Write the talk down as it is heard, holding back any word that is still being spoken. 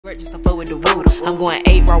work just to fuck with the woo. I'm going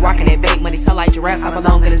 8 raw, rocking that bake money, tell like giraffes, I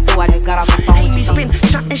belong in the zoo. I just got off the phone. Amy's been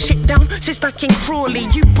shutting shit down since back in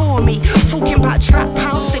Crawley. You bore me, talking about trap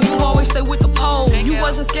house and you always stay with the pole. You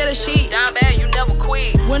wasn't scared of shit. Down bad, you never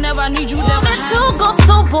quit. Whenever I need you, never. Don't go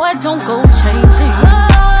so boy, don't go changing.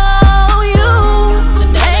 Oh, you.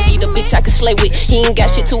 I need a bitch I can slay with. He ain't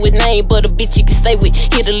got shit to his name, but a bitch you can stay with.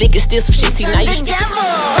 Hit a lick and steal some shit. See now you. The devil.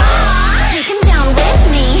 Take him down with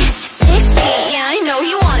me. 6 feet, yeah, I know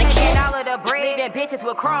you wanna kiss. All of the bread that bitches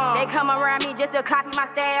with crumbs. They come around me just to copy my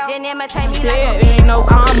style. Then imitate me like it ain't no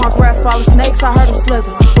calm. My grass follow snakes, I heard them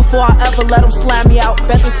slither. Before I ever let them slam me out,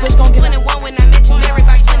 bet the switch gon' get 21 when I met you, married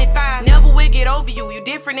by 25. Never will get over you, you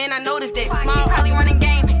different and I noticed that. Small. He probably running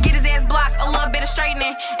game, get his ass blocked, a little bit of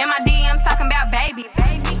straightening. And my DMs talking about baby.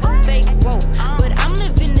 Niggas fake, whoa, but I'm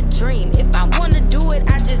living the dream. If I wanna do it,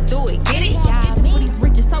 I just do it. Get it? Yeah, these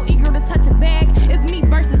riches so eager to touch a bag. It's me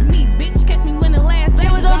versus me, bitch. Catch me winning last. They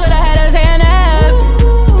was so good, I had us hand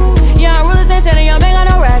up. Young rulers ain't selling, young ain't got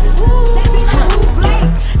no racks.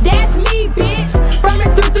 That's me, bitch. From the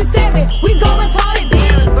 3 through 7, we go retarded,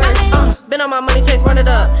 bitch. Been on my money change, run it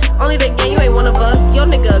up. Only the gang, you ain't one of us. Yo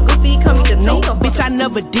nigga, goofy, come eat the no, bitch, I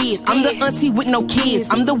never did. I'm the auntie with no kids.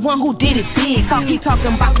 I'm the one who did it big. Fuck, he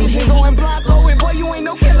talking about some hit. Going block, going, boy, you ain't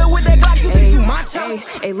no killer with that Glock. You think you macho?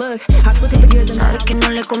 Hey, look, I put the gears in. Sabe que no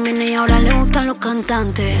le conviene y ahora le gustan los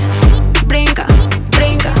cantantes. Brinca,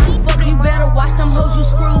 brinca. You better watch them hoes you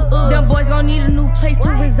screw up. Them boys gon' need a new place to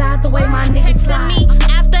reside the way my niggas me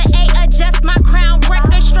after 8, adjust my crown,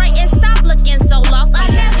 record straight and stop looking so lost. I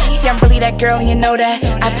never. See, I'm really that girl and you know that.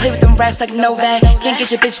 I play with them rats like Novak. Can't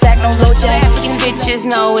get your bitch back, no low jack. You bitches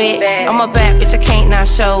know it. I'm a bad bitch, I can't not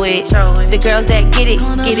show it. The girls that get it,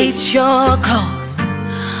 get it. It's your clothes.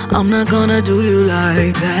 I'm not gonna do you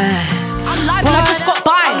like that. I'm live and I just got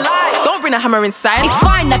by. Don't bring a hammer inside. It's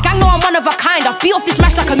fine, like I know I'm one of a kind. I'll be off this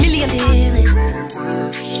match like a million times.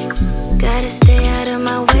 Gotta stay out of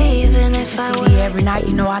my way, even if I see me every night,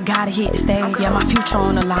 you know I gotta hit the stage. Yeah, my future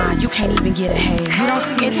on the line, you can't even get ahead. You don't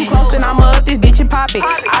see it too close, then I'ma up this bitch and pop it.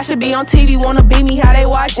 I should be on TV, wanna beat me how they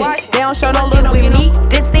watch it. They don't show no little with me.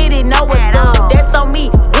 This city know what's up, that's on me.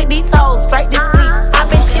 With these hoes, straight to sleep. I've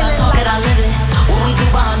been chillin'. Talk it, I live it. What we do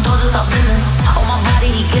behind doors is our business. On my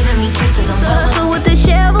body, he giving me kisses. I'm hustle with the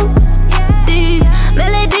shovel. These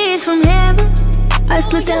melodies from heaven. I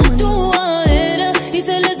split them.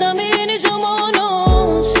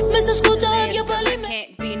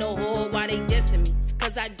 Can't be no whore while they dissing me.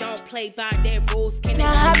 Cause I don't play by their rules. Can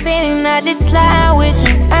now I've been I just slide with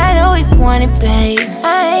you. I know you want it, babe.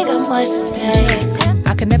 I ain't got much to say.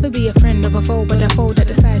 I can never be a friend of a foe, but I fold at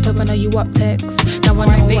the side of I know you up text. Now I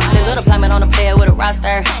know why. Little deployment on a player with a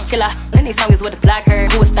roster. Killer, Lenny song is with the black her.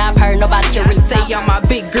 Who would stop her? Nobody can really say y'all my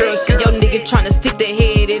big girl. Shit, your nigga tryna stick their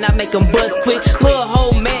head and I make them buzz quick. Little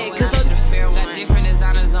whole man. Got different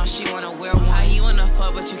designers on, she wanna wear one. You wanna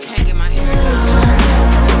fuck, but you can't get my hair.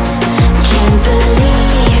 Can't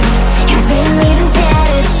believe you didn't even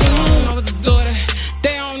tell it. They don't know what to do with it.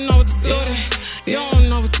 They don't know what to do with it. They don't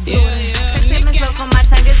know what to do with it. On my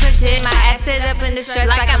tongue is legit. My ass sit up in the stress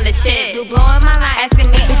like I'm the shit. You blowing my line, asking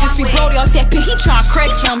me. Just be Brody off that pit, he tryna crack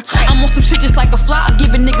some. I'm on some shit just like a fly,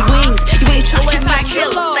 giving niggas wings. You ain't tryna kiss my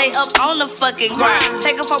killer. Stay up on the fucking grind.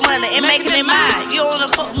 Take her for money and making it mine. You don't wanna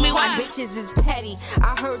fuck with me, why? Bitches is petty.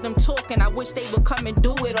 I heard them talking, I wish they would come and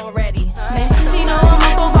do it already. Man, she know I'm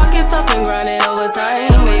up for pockets up and grinding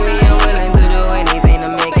overtime. Baby, I'm willing to do anything to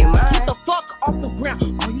make it mine. Get the fuck off the ground.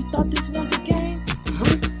 Oh, you thought this was a game?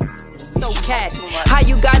 So cat, how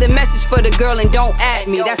you got a message for the girl and don't add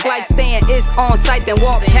me? That's like saying it's on site then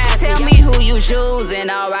walk past me. Tell me who you choosing,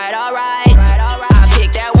 alright, alright. I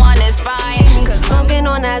pick that one, it's fine. Cause smoking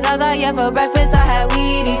on that Zaza, yeah, for breakfast I had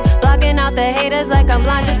Wheaties. Blocking out the haters like I'm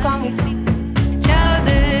blind, just call me sleep.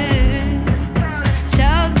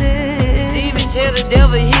 Even tell the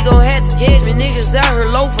devil he gon' have to catch me. Niggas out here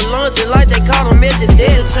low for lunch like they caught him at the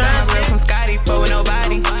dead time. From Scotty for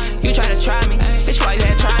nobody. You try to try me, bitch, why you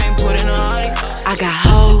had trying, put in a honey. I got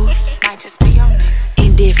hoes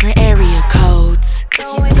in different area codes.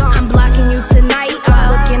 I'm blocking you tonight. I'm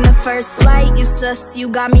booking the first flight. You sus, you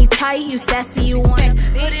got me tight. You sassy, you wanna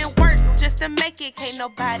put in work just to make it. Can't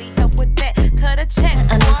nobody help with that. Cut a check.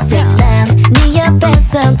 네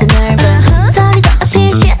옆에서 그 넓어 소리가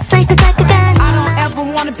없이 시야살 때 다가가는 I don't ever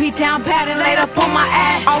wanna be down bad and laid up on my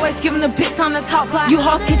ass. Always giving the pics on the top block. You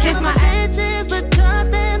hoes can kiss my bitches, but drop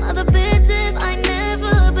them other bitches. I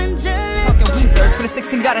never been jealous. Fucking Weezers, for the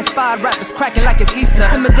 16 got inspired rappers cracking like it's Easter.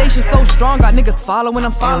 Intimidation so strong, got niggas following,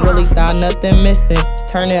 I'm following. Ain't really got nothing missing.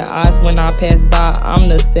 Turning eyes when I pass by, I'm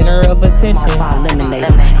the center of attention. Modified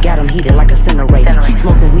lemonade, got them heated like a incinerator.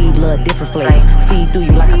 Smoking weed, love different flavors. See through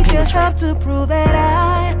you like a have to prove that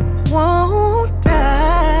I won't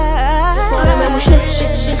die. Fora mesmo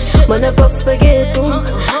shit. Mana pop spaghetti.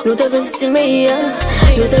 Não deve ser meias.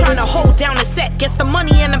 Trying to hold down the set. Guess the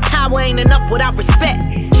money and the power ain't enough without respect.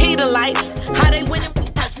 Key to life. How they win it.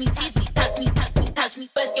 Touch me, tease me, touch me, touch me, touch me.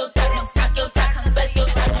 Bust your top, no top, your top, come bust your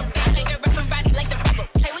top. Like a rough and body like the rebel.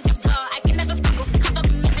 Play with your ball, I can never fumble. Come up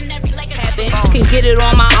and missionary like a habit. Can get it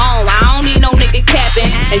on my own. I don't need no nigga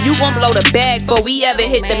capping. And you gon' blow the bag before we ever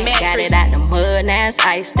hit the mattress. Got it out the mud, now it's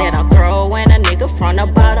ice that I'm throwing a nigga from the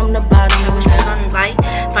bottom to bottom. Sunlight,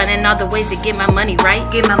 finding all the ways to get my money right.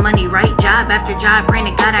 Get my money right, job after job, praying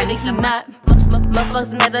to God I need some.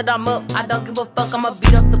 Motherfuckers mad that I'm up. I don't give a fuck, I'ma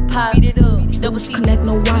beat up the pot. Beat it up. Connect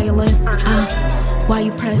no wireless. Why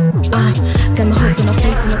you press? Got me hooked in the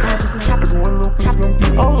face and the thousands. Chop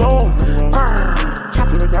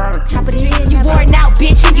it in. You wore it now,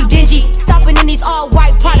 bitch, and you dingy. Stopping in these all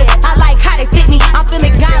white products. I like how they fit me. I'm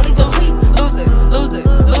feeling godly. Losers,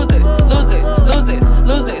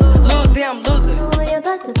 damn losers. We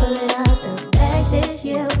about to pull it out the bag this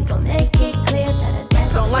year. We gon' make it clear that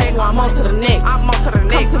don't like why I'm on to the next.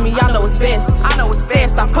 Come to me, y'all know it's best. I know it's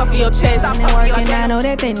best. Stop puffing your chest. I'm working, I know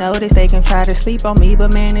that they notice. They can try to sleep on me,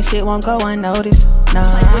 but man, this shit won't go unnoticed. Nah.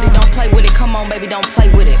 Play with it, don't play with it. Come on, baby, don't play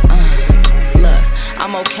with it. Look,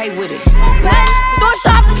 I'm okay with it. Doing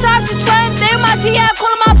shop for shop, she trying to stay with my G, I'm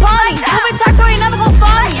calling my pony. Moving tax, so ain't never gon'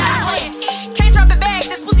 find me. Can't drop it back,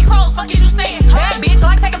 this pussy closed, fuck is you saying? Bad bitch,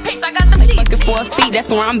 I like taking pics, I got them cheese. Fucking 4 feet, that's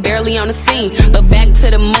where I'm barely on the scene. But back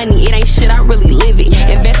to the money, it ain't shit, I really live it.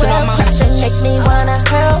 Investing on my Makes me wanna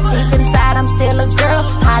hurl. Deep inside, I'm still a girl.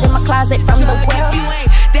 Hide in my closet from the world. If you ain't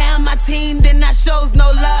down my team, then that shows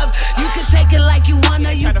no love. You can take it like you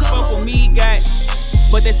wanna, you try to go. fuck with me, God,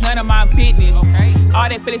 but that's none of my business. All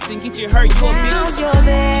that for this and get you hurt, you a bitch. You're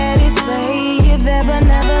there to say you're there, but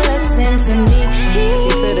never listen to me.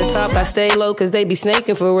 to the top, I stay low, cause they be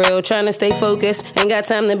snaking for real. Trying to stay focused, ain't got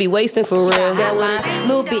time to be wasting for real.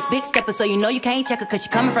 Little bitch, big stepper, so you know you can't check her, cause she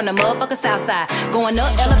coming from the motherfucking south side. Going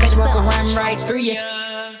up, elevator, work a run right through you.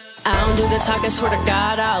 I don't do the talking, swear to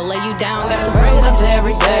God, I'll lay you down. Got some breakups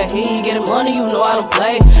every day. He ain't getting money, you know I don't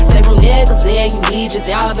play. Say from niggas, yeah, you need just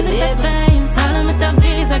y'all believe. Tala med den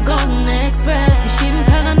visa Golden Express. Det shit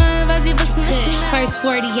kallar nervös, jag var snäpp. First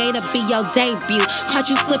 48 to be your debut. Caught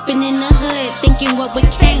you slipping in the hood, thinking what we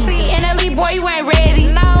came to. And that lead boy, you ain't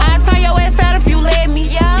ready. I'll turn your ass out if you let me.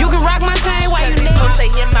 You can rock my chain while you need. Don't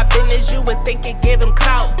say in my business, you would think it give him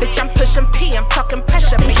clout. Bitch, I'm pushing P, I'm talking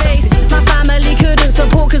pressure. My family couldn't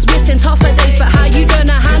support cause we're in tougher days. But how you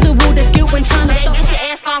gonna handle all this guilt when trying to stop? Get your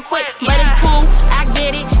ass gone quick, but it's cool, I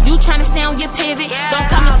get it. You tryna stay on your pivot, don't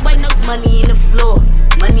come this way, no. Money in the floor,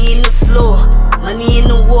 money in the floor, money in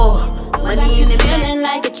the wall, money in the feeling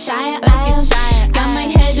like a child, got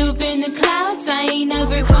my head up in the clouds, I ain't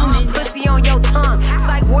never coming. Pussy on your tongue,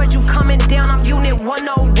 psych ward, you coming down, I'm unit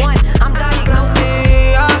 101, I'm diagnosed.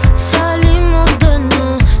 Salimos de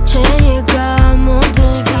noche, llegamos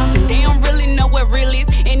de día. They don't really know what real is,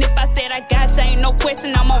 and if I said I got you, ain't no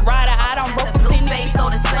question, I'm a rider, I don't roll for penny. Face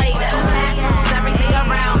on the slate, everything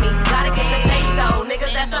around me, gotta get the peso,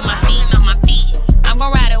 niggas that's on my feet.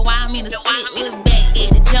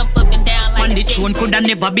 The throne coulda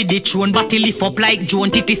never be the throne, but he lift up like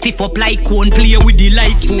Joan, titty stiff up like cone, play with the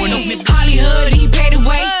light phone. Hollywood, he paid the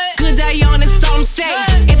way. Good day on his thumb say.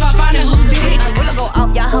 If I find out who did it, I really go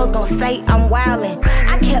up, y'all hoes gon' say I'm wildin'.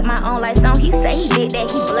 I kept my own lights on, he say he did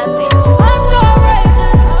that, he bluffin'. I'm so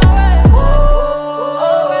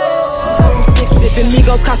Sipping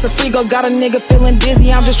Migos, Casamigos, got a nigga feeling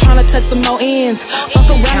dizzy. I'm just trying to touch some no ends. Fuck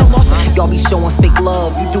around, lost. Y'all be showing fake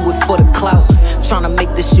love, you do it for the clout. Trying to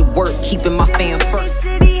make this shit work, keeping my fan first.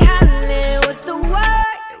 City hollering, what's the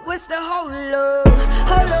word? What's the whole love?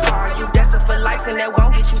 you desperate for likes and that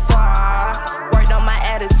won't get you far. Worked on my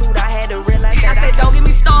attitude, I had to realize that I said don't get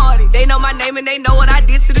me started. They know my name and they know what I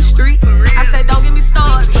did to the street. I said don't get me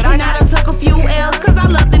started, but I done took a few L's cause I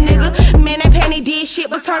love the nigga. Man, that panty did shit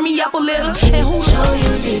but turn me up a little. And who show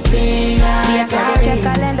you the thing? See, I gotta check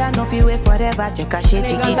calendar, no feel wait forever. Check a shit,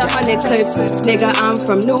 niggas 100 clips. Nigga, I'm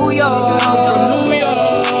from New York.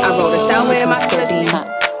 I wrote a sound in my study.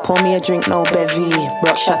 Pour me a drink, no bevy.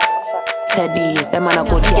 Brock shot. Teddy, that man a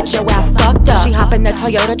good girl. Get your ass fucked up. She hop in the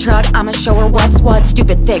Toyota truck. I'ma show her what's what.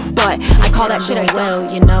 Stupid thick butt. I call that shit a well,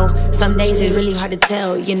 you know. Some days it's really hard to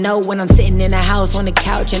tell. You know when I'm sitting in a house on the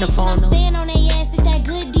couch in a phone. Staying on their ass, it's that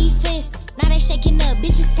good defense. Now they shaking up,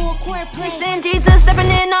 bitches full court press. Send Jesus stepping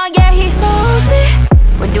in, oh yeah, he knows me.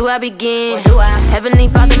 Where do I begin? Heavenly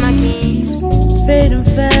Father, my keys. Fading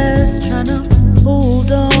fast, tryna hold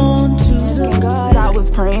on to God. I was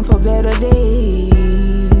praying for better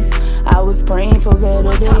days. I was praying for better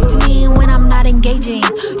days. Talk to me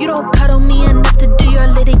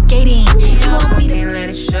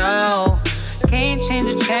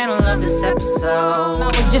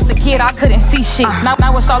kid, I couldn't see shit.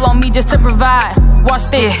 Now it's all on me just to provide. Watch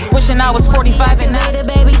this, wishing I was 45 and now. The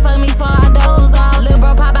baby fuck me for I doze off. Lil'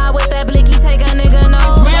 bro pop out with that blicky, take a nigga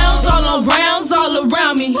nose. Rounds all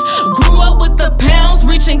around me. Grew up with the pounds,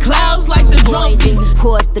 reaching clouds like the drums beat.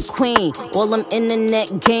 Course the queen, all them internet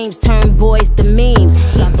games turn boys to memes.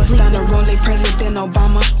 Bust down the roll like President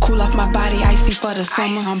Obama. Cool off my body, icy for the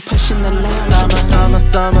summer. I'm pushing the lamb.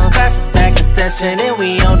 Summer. Class is back in session and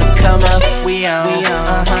we on the come up. We on.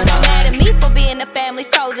 Mad at me for being the family's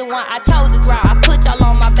chosen one. I chose this route. I put y'all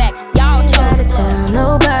on my back. Y'all chose Tell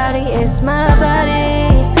nobody it's my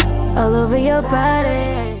body all over your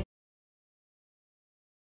body.